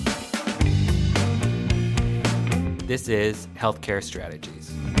This is Healthcare Strategies.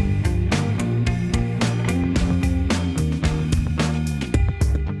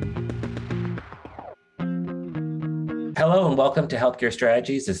 Hello and welcome to Healthcare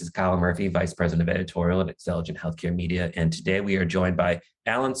Strategies. This is Kyle Murphy, Vice President of Editorial at Xceligent Healthcare Media. And today we are joined by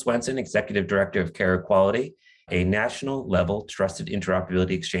Alan Swenson, Executive Director of CareEquality, a national level trusted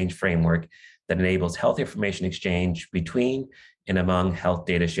interoperability exchange framework that enables health information exchange between and among health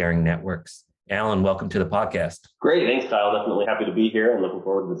data sharing networks. Alan, welcome to the podcast. Great. Thanks, Kyle. Definitely happy to be here and looking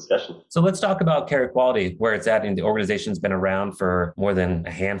forward to the discussion. So let's talk about CareEquality, where it's at. And the organization's been around for more than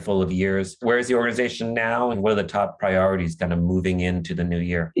a handful of years. Where is the organization now, and what are the top priorities kind of moving into the new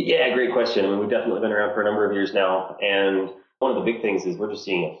year? Yeah, great question. I mean, we've definitely been around for a number of years now. And one of the big things is we're just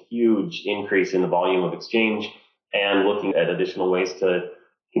seeing a huge increase in the volume of exchange and looking at additional ways to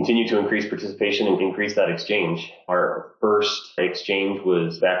continue to increase participation and increase that exchange. Our first exchange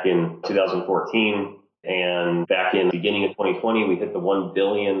was back in 2014. And back in the beginning of 2020, we hit the 1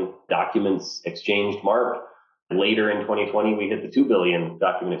 billion documents exchanged mark. Later in 2020, we hit the 2 billion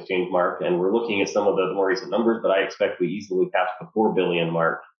document exchange mark. And we're looking at some of the more recent numbers, but I expect we easily passed the 4 billion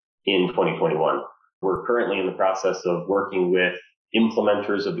mark in 2021. We're currently in the process of working with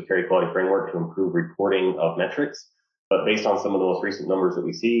implementers of the CareEquality framework to improve reporting of metrics. But based on some of the most recent numbers that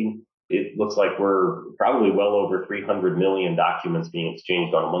we see, it looks like we're probably well over 300 million documents being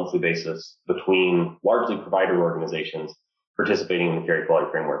exchanged on a monthly basis between largely provider organizations participating in the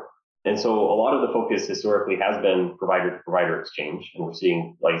CareEquality framework. And so a lot of the focus historically has been provider-to-provider exchange. And we're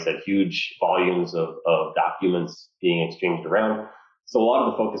seeing, like I said, huge volumes of documents being exchanged around. So a lot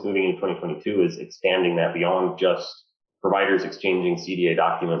of the focus moving into 2022 is expanding that beyond just providers exchanging CDA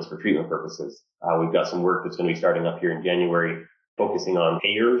documents for treatment purposes. We've got some work that's going to be starting up here in January, focusing on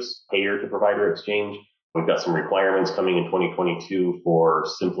payer-to-provider exchange. We've got some requirements coming in 2022 for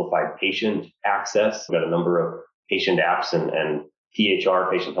simplified patient access. We've got a number of patient apps and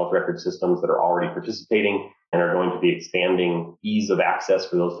PHR, patient health record systems, that are already participating and are going to be expanding ease of access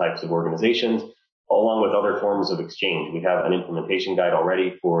for those types of organizations, along with other forms of exchange. We have an implementation guide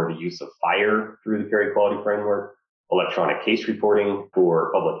already for the use of FHIR through the CareEquality framework, electronic case reporting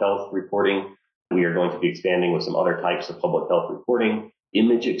for public health reporting. We are going to be expanding with some other types of public health reporting,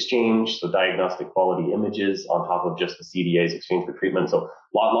 image exchange, so diagnostic quality images on top of just the CDA's exchange for treatment. So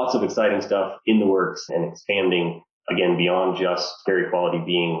lots of exciting stuff in the works and expanding, again, beyond just CareEquality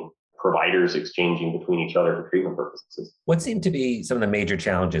being providers exchanging between each other for treatment purposes. What seem to be some of the major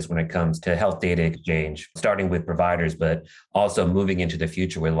challenges when it comes to health data exchange, starting with providers, but also moving into the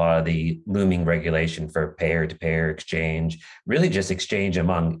future with a lot of the looming regulation for payer-to-payer exchange, really just exchange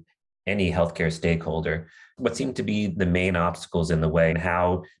among any healthcare stakeholder? What seem to be the main obstacles in the way, and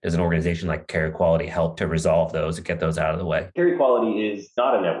how does an organization like CareEquality help to resolve those and get those out of the way? CareEquality is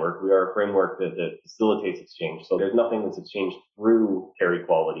not a network. We are a framework that facilitates exchange. So there's nothing that's exchanged through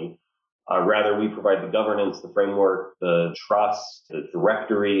CareEquality. Rather, we provide the governance, the framework, the trust, the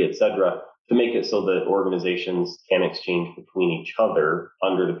directory, et cetera, to make it so that organizations can exchange between each other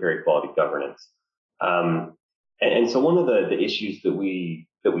under the CareEquality governance. And so one of the issues that we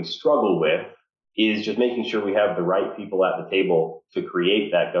struggle with is just making sure we have the right people at the table to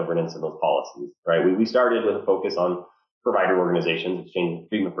create that governance and those policies, right? We started with a focus on provider organizations exchanging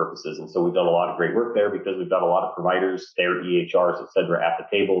treatment purposes. And so we've done a lot of great work there because we've got a lot of providers, their EHRs, et cetera, at the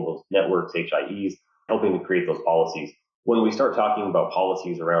table, those networks, HIEs, helping to create those policies. When we start talking about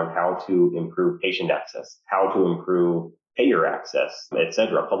policies around how to improve patient access, how to improve payer access, et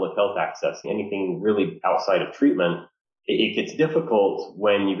cetera, public health access, anything really outside of treatment, it gets difficult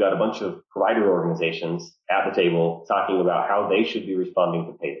when you've got a bunch of provider organizations at the table talking about how they should be responding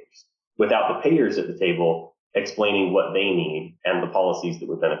to payers, without the payers at the table explaining what they need and the policies that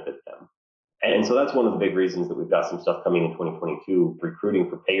would benefit them. And so that's one of the big reasons that we've got some stuff coming in 2022, recruiting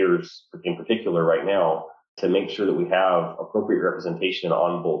for payers in particular right now, to make sure that we have appropriate representation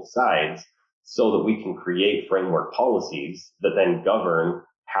on both sides so that we can create framework policies that then govern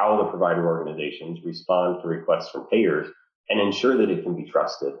how the provider organizations respond to requests from payers and ensure that it can be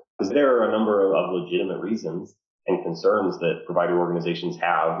trusted. Because there are a number of legitimate reasons and concerns that provider organizations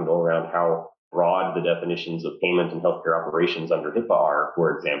have, around how broad the definitions of payment and healthcare operations under HIPAA are,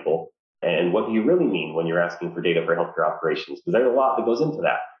 for example. And what do you really mean when you're asking for data for healthcare operations? Because there's a lot that goes into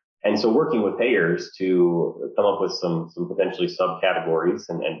that. And so working with payers to come up with some potentially subcategories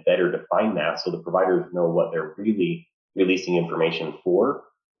and better define that so the providers know what they're really releasing information for,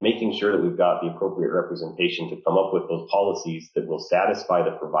 making sure that we've got the appropriate representation to come up with those policies that will satisfy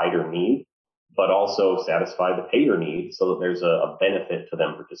the provider need, but also satisfy the payer need so that there's a benefit to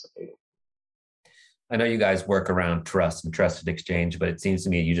them participating. I know you guys work around trust and trusted exchange, but it seems to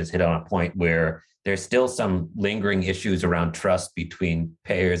me you just hit on a point where there's still some lingering issues around trust between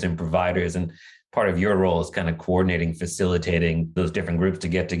payers and providers. And part of your role is kind of coordinating, facilitating those different groups to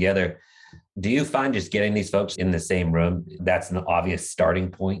get together. Do you find just getting these folks in the same room, that's an obvious starting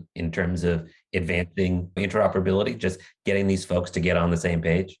point in terms of advancing interoperability, just getting these folks to get on the same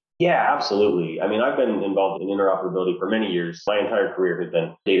page? Yeah, absolutely. I mean, I've been involved in interoperability for many years. My entire career has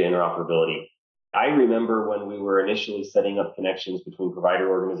been data interoperability. I remember when we were initially setting up connections between provider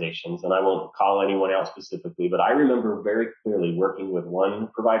organizations, and I won't call anyone out specifically, but I remember very clearly working with one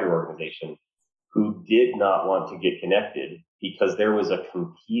provider organization who did not want to get connected because there was a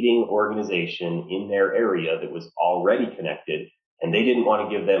competing organization in their area that was already connected, and they didn't want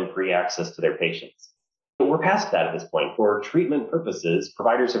to give them free access to their patients. But we're past that at this point. For treatment purposes,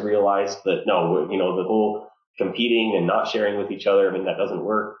 providers have realized that no, the whole competing and not sharing with each other, I mean, that doesn't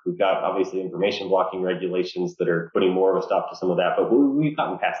work. We've got obviously information blocking regulations that are putting more of a stop to some of that, but we've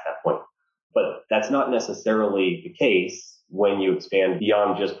gotten past that point. But that's not necessarily the case when you expand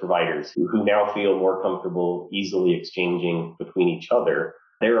beyond just providers who now feel more comfortable easily exchanging between each other.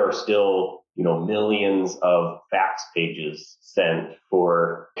 There are still, millions of fax pages sent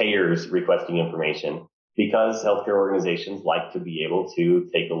for payers requesting information because healthcare organizations like to be able to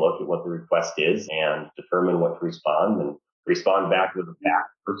take a look at what the request is and determine what to respond and respond back with a fax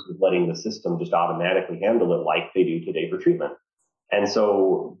versus letting the system just automatically handle it like they do today for treatment. And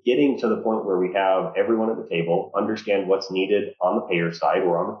so getting to the point where we have everyone at the table understand what's needed on the payer side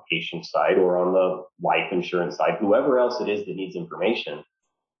or on the patient side or on the life insurance side, whoever else it is that needs information,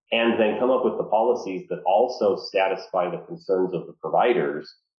 and then come up with the policies that also satisfy the concerns of the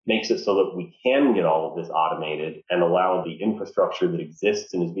providers makes it so that we can get all of this automated and allow the infrastructure that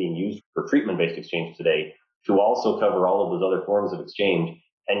exists and is being used for treatment-based exchange today to also cover all of those other forms of exchange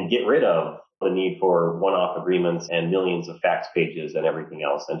and get rid of the need for one-off agreements and millions of fax pages and everything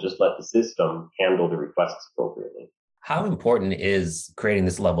else, and just let the system handle the requests appropriately. How important is creating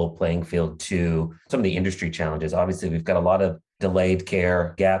this level playing field to some of the industry challenges? Obviously, we've got a lot of delayed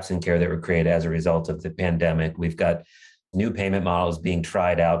care, gaps in care that were created as a result of the pandemic. We've got new payment models being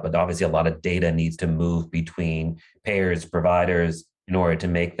tried out, but obviously a lot of data needs to move between payers, providers in order to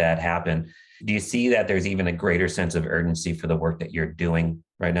make that happen. Do you see that there's even a greater sense of urgency for the work that you're doing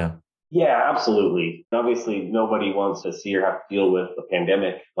right now? Yeah, absolutely. Obviously, nobody wants to see or have to deal with a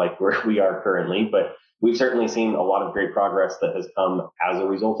pandemic like where we are currently, but we've certainly seen a lot of great progress that has come as a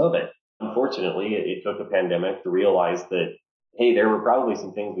result of it. Unfortunately, it took a pandemic to realize that, hey, there were probably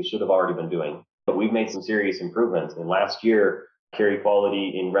some things we should have already been doing, but we've made some serious improvements. And last year,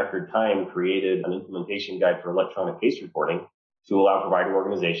 Carequality in record time created an implementation guide for electronic case reporting to allow provider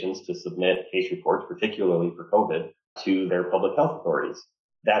organizations to submit case reports, particularly for COVID, to their public health authorities.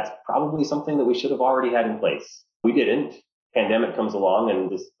 That's probably something that we should have already had in place. We didn't. Pandemic comes along and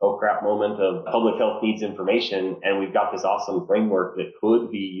this oh crap moment of public health needs information, and we've got this awesome framework that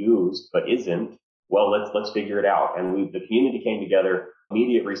could be used but isn't. Well, let's figure it out. And the community came together,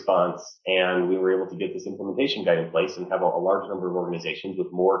 immediate response, and we were able to get this implementation guide in place and have a large number of organizations with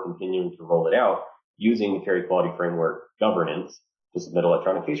more continuing to roll it out using the Carequality framework governance to submit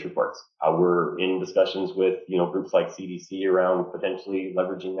electronic case reports. We're in discussions with, groups like CDC around potentially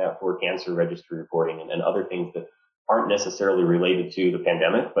leveraging that for cancer registry reporting and other things that aren't necessarily related to the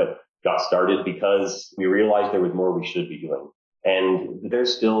pandemic, but got started because we realized there was more we should be doing. And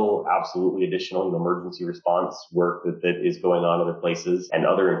there's still absolutely additional emergency response work that is going on other places and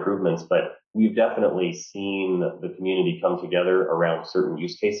other improvements, but we've definitely seen the community come together around certain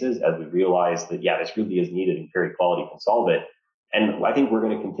use cases as we realize that, yeah, this really is needed and Carequality can solve it. And I think we're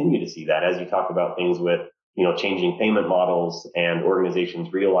going to continue to see that as you talk about things with, changing payment models and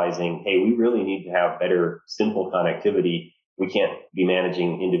organizations realizing, hey, we really need to have better, simple connectivity. We can't be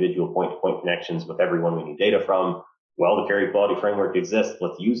managing individual point-to-point connections with everyone we need data from. Well, the Carequality framework exists.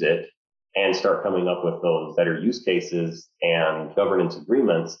 Let's use it and start coming up with those better use cases and governance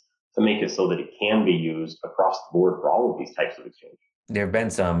agreements to make it so that it can be used across the board for all of these types of exchange. There have been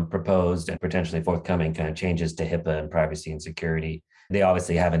some proposed and potentially forthcoming kind of changes to HIPAA and privacy and security. They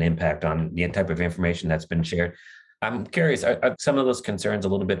obviously have an impact on the type of information that's been shared. I'm curious, are some of those concerns a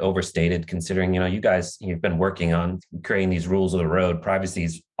little bit overstated considering, you've been working on creating these rules of the road.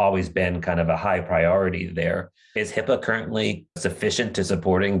 Privacy's always been kind of a high priority there. Is HIPAA currently sufficient to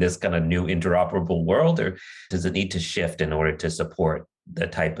supporting this kind of new interoperable world, or does it need to shift in order to support the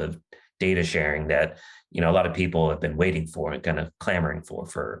type of data sharing that, a lot of people have been waiting for and kind of clamoring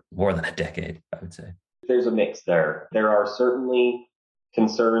for more than a decade, I would say? There's a mix there. There are certainly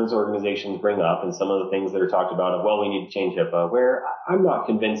concerns organizations bring up and some of the things that are talked about of, well, we need to change HIPAA, where I'm not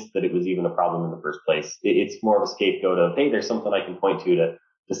convinced that it was even a problem in the first place. It's more of a scapegoat of, hey, there's something I can point to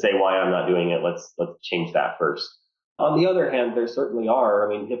say why I'm not doing it. Let's change that first. On the other hand, there certainly are.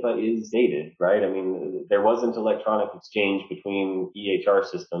 I mean, HIPAA is dated, right? I mean, there wasn't electronic exchange between EHR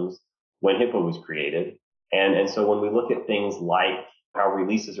systems when HIPAA was created. And so when we look at things like how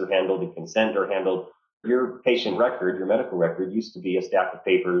releases are handled and consent are handled, your patient record, your medical record used to be a stack of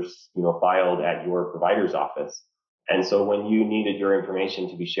papers, filed at your provider's office. And so when you needed your information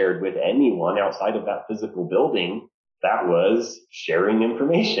to be shared with anyone outside of that physical building, that was sharing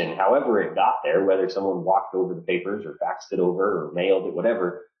information, however it got there, whether someone walked over the papers or faxed it over or mailed it,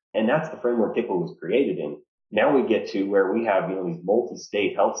 whatever. And that's the framework HIPAA was created in. Now we get to where we have, these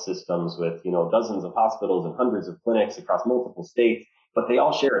multi-state health systems with, dozens of hospitals and hundreds of clinics across multiple states, but they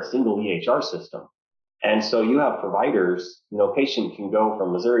all share a single EHR system. And so you have providers, patient can go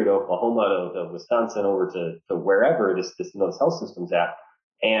from Missouri to Oklahoma to Wisconsin over to wherever this health system's at.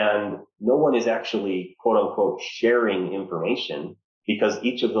 And no one is actually, quote unquote, sharing information because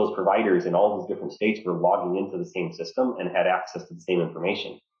each of those providers in all these different states were logging into the same system and had access to the same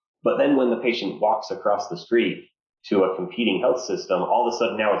information. But then when the patient walks across the street to a competing health system, all of a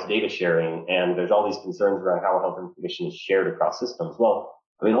sudden now it's data sharing and there's all these concerns around how health information is shared across systems. Well,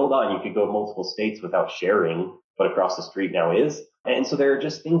 I mean, hold on, you could go multiple states without sharing, but across the street now is. And so there are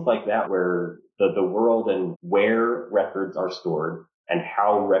just things like that where the world and where records are stored and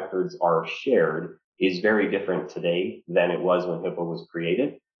how records are shared is very different today than it was when HIPAA was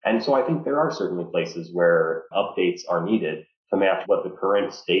created. And so I think there are certainly places where updates are needed to match what the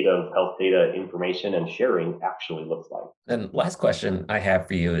current state of health data information and sharing actually looks like. And last question I have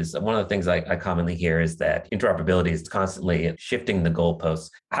for you is one of the things I commonly hear is that interoperability is constantly shifting the goalposts.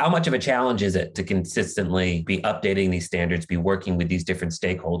 How much of a challenge is it to consistently be updating these standards, be working with these different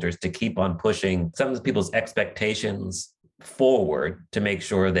stakeholders to keep on pushing some of people's expectations forward to make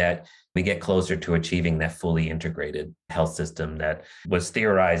sure that we get closer to achieving that fully integrated health system that was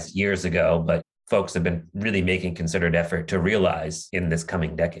theorized years ago, but folks have been really making concerted effort to realize in this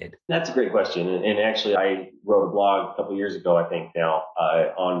coming decade? That's a great question. And actually, I wrote a blog a couple of years ago, I think now,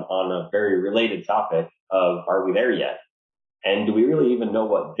 on a very related topic of, are we there yet? And do we really even know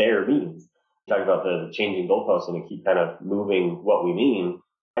what there means? Talk about the changing goalposts and we keep kind of moving what we mean.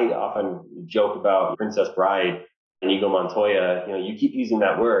 I often joke about Princess Bride, Inigo Montoya, you keep using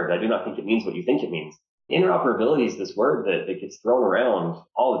that word. I do not think it means what you think it means. Interoperability is this word that gets thrown around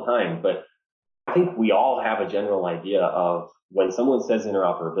all the time, but I think we all have a general idea of when someone says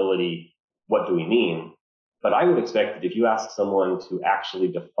interoperability, what do we mean? But I would expect that if you ask someone to actually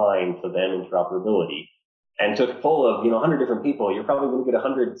define for them interoperability and took a poll of, 100 different people, you're probably going to get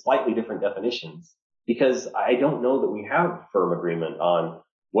 100 slightly different definitions because I don't know that we have firm agreement on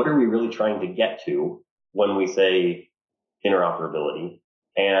what are we really trying to get to when we say interoperability,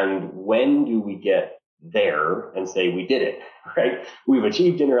 and when do we get there and say we did it, right? We've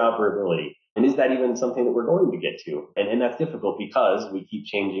achieved interoperability. And is that even something that we're going to get to? And that's difficult because we keep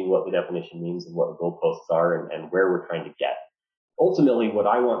changing what the definition means and what the goalposts are and where we're trying to get. Ultimately, what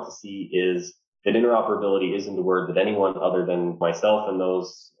I want to see is that interoperability isn't a word that anyone other than myself and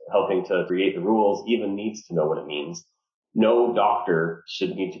those helping to create the rules even needs to know what it means. No doctor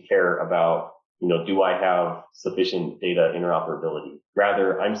should need to care about, do I have sufficient data interoperability?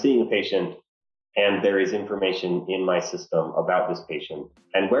 Rather, I'm seeing a patient and there is information in my system about this patient.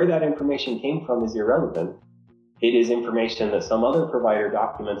 And where that information came from is irrelevant. It is information that some other provider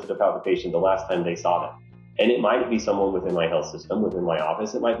documented about the patient the last time they saw them. And it might be someone within my health system, within my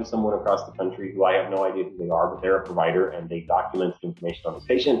office. It might be someone across the country who I have no idea who they are, but they're a provider and they documented information on this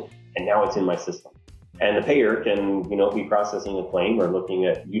patient, and now it's in my system. And the payer can, be processing a claim or looking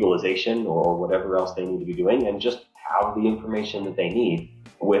at utilization or whatever else they need to be doing and just have the information that they need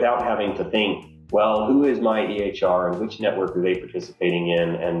without having to think, well, who is my EHR and which network are they participating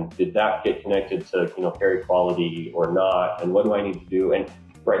in? And did that get connected to, care equality or not? And what do I need to do? And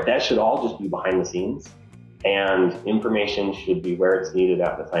right, that should all just be behind the scenes. And information should be where it's needed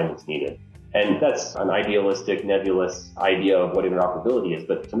at the time it's needed. And that's an idealistic, nebulous idea of what interoperability is.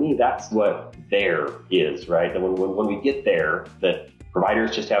 But to me, that's what there is, right? And when we get there, that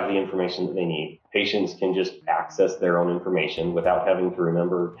providers just have the information that they need. Patients can just access their own information without having to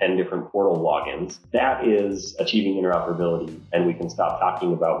remember 10 different portal logins. That is achieving interoperability. And we can stop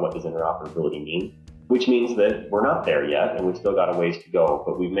talking about what does interoperability mean, which means that we're not there yet and we've still got a ways to go.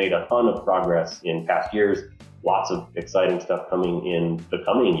 But we've made a ton of progress in past years. Lots of exciting stuff coming in the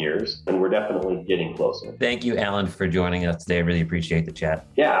coming years, and we're definitely getting closer. Thank you, Alan, for joining us today. I really appreciate the chat.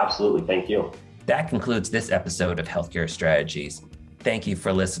 Yeah, absolutely. Thank you. That concludes this episode of Healthcare Strategies. Thank you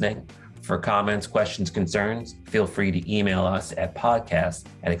for listening. For comments, questions, concerns, feel free to email us at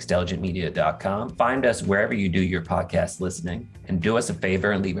podcast@xtelligentmedia.com. Find us wherever you do your podcast listening, and do us a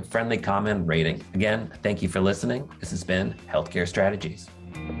favor and leave a friendly comment and rating. Again, thank you for listening. This has been Healthcare Strategies.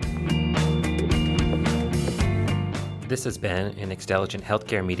 This has been an Xtelligent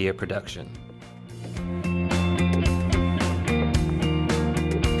Healthcare Media production.